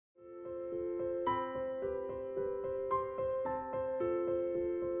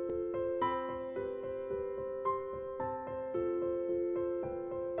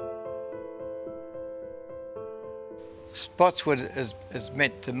Spotswood has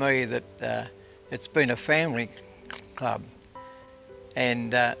meant to me that it's been a family club,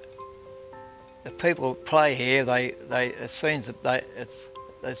 and the people who play here, it seems that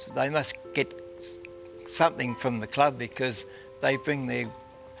they must get something from the club, because they bring their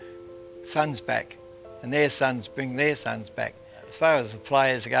sons back, and their sons bring their sons back. As far as the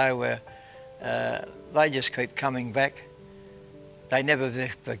players go, they just keep coming back. They never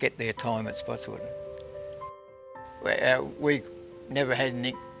forget their time at Spotswood. We never had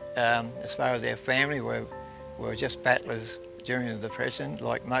any, as far as our family, we were just battlers during the Depression,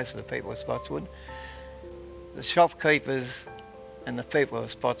 like most of the people at Spotswood. The shopkeepers and the people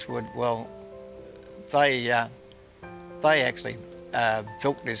of Spotswood, well, they actually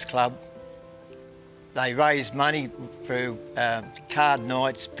built this club. They raised money through card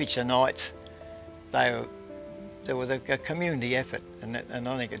nights, picture nights. There was a community effort, and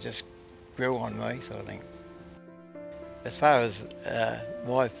I think it just grew on me, sort of thing. As far as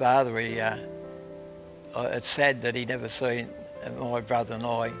my father, it's sad that he never seen my brother and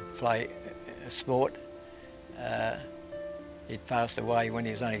I play sport. He passed away when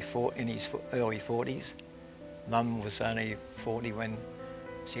he was only in his early 40s. Mum was only 40 when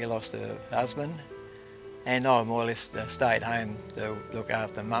she lost her husband, and I more or less stayed home to look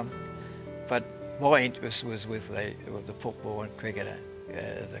after Mum. But my interest was with the football and cricketer,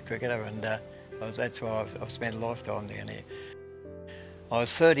 as a cricketer, and that's why I've spent a lot of time down here. I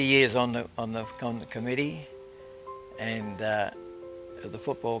was 30 years on the committee and the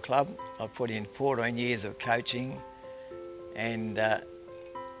football club. I put in 14 years of coaching, and I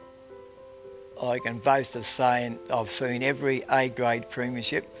can boast of saying I've seen every A-grade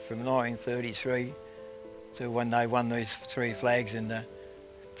premiership from 1933 to when they won these 3 flags in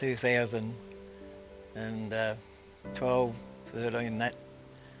 2012, 13, that.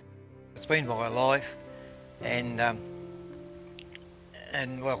 It's been my life, and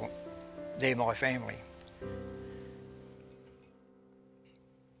well, they're my family.